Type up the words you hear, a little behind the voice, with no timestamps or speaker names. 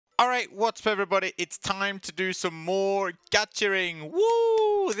Alright, what's up everybody? It's time to do some more gachaing.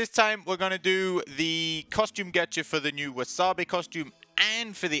 Woo! This time we're going to do the costume gacha for the new Wasabi costume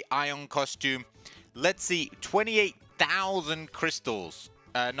and for the Ion costume. Let's see, 28,000 crystals,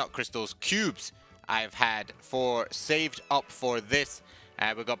 not crystals, cubes I've had saved up for this.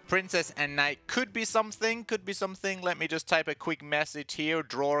 We've got Princess and Knight. Could be something, could be something. Let me just type a quick message here,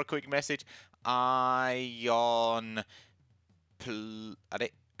 draw a quick message. Ion...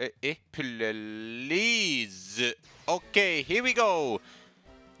 Please. Okay, here we go.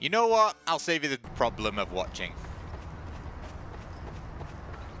 You know what? I'll save you the problem of watching.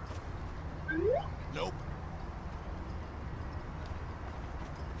 Nope.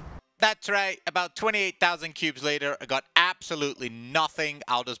 That's right. About 28,000 cubes later, I got absolutely nothing.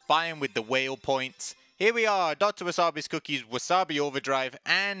 I'll just buy them with the whale points. Here we are. Dr. Wasabi's Cookies, Wasabi Overdrive,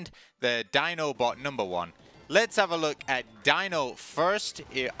 and the Dino Bot #1. Let's have a look at Dino first.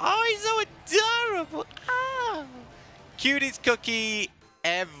 Oh, he's so adorable. Ah. Cutest cookie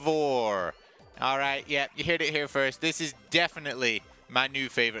ever. Alright, yeah, you heard it here first. This is definitely my new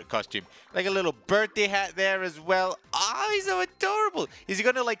favorite costume. Like a little birthday hat there as well. Oh, he's so adorable. Is he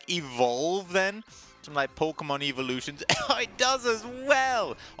going to like evolve then? Some like Pokemon evolutions. Oh, it does as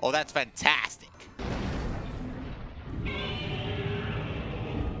well. Oh, that's fantastic.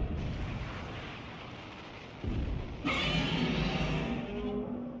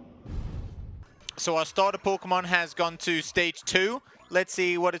 So our starter Pokemon has gone to stage 2. Let's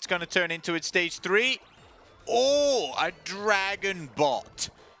see what it's going to turn into at stage 3. Oh, a Dragon Bot.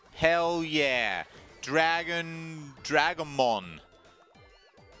 Hell yeah. Dragonmon.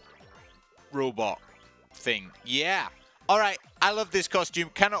 Robot thing. Yeah. Alright, I love this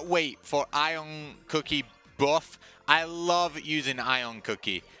costume. Cannot wait for Ion Cookie buff. I love using Ion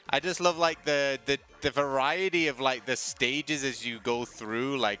Cookie. I just love like the variety of like the stages as you go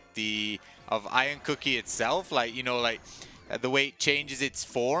through, like of Ion Cookie itself, like, you know, like the way it changes its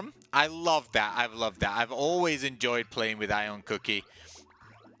form. I love that. I've loved that. I've always enjoyed playing with Ion Cookie.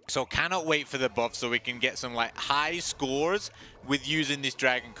 So cannot wait for the buff so we can get some like high scores with using this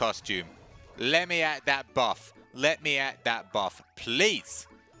dragon costume. Let me at that buff. Let me at that buff. Please.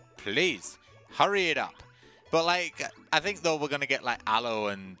 Please. Hurry it up. But like, I think though we're going to get like aloe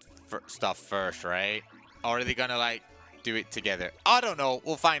and stuff first, right? Or are they going to like do it together? I don't know.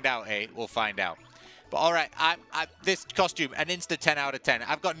 We'll find out, eh? We'll find out. But alright, this costume, an insta 10 out of 10.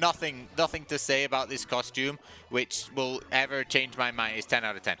 I've got nothing to say about this costume, which will ever change my mind. It's 10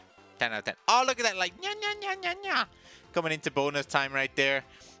 out of 10. 10 out of 10. Oh, look at that, like, nya, nya, nya, nya, nya. Coming into bonus time right there.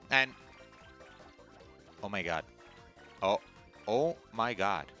 And, oh my god. Oh my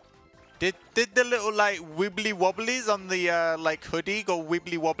god. Did the little, like, wibbly wobblies on the, like, hoodie go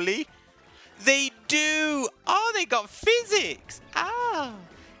wibbly wobbly? They do! Oh, they got physics! Ah!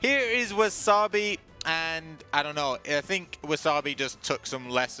 Here is Wasabi, and I don't know, I think Wasabi just took some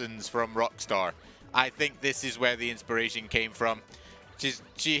lessons from Rockstar. I think this is where the inspiration came from.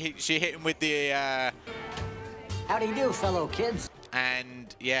 She hit him with the, How do you do, fellow kids?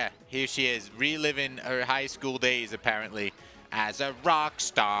 And, yeah, here she is, reliving her high school days, apparently, as a rock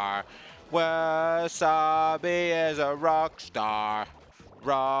star. Wasabi is a rock star.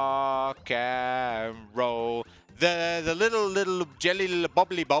 Rock and roll. The little jelly little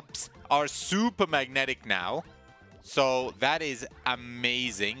bubbly bobs are super magnetic now. So that is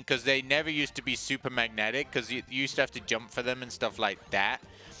amazing, because they never used to be super magnetic, because you used to have to jump for them and stuff like that,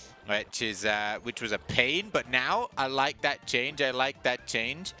 which was a pain. But now I like that change. I like that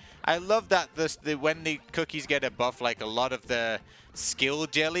change. I love that when the cookies get a buff, like a lot of the skill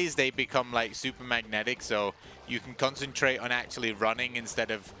jellies, they become like super magnetic, so you can concentrate on actually running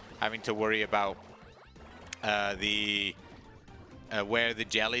instead of having to worry about where the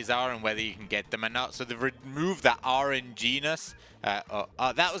jellies are and whether you can get them or not. So they've removed that RNG-ness.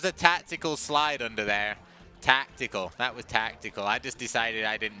 That was a tactical slide under there. Tactical. That was tactical. I just decided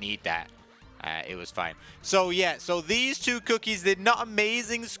I didn't need that. It was fine. So yeah, so these two cookies did not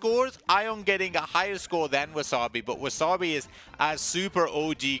amazing scores. Ion getting a higher score than Wasabi, but Wasabi is a super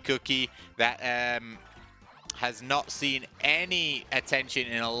OG cookie that has not seen any attention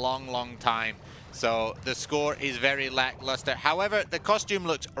in a long time. So the score is very lackluster. However, the costume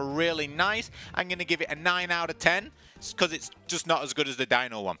looks really nice. I'm going to give it a 9 out of 10 because it's just not as good as the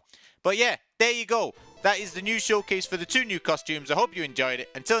Dino one. But yeah, there you go. That is the new showcase for the two new costumes. I hope you enjoyed it.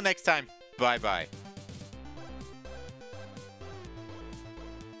 Until next time, bye-bye.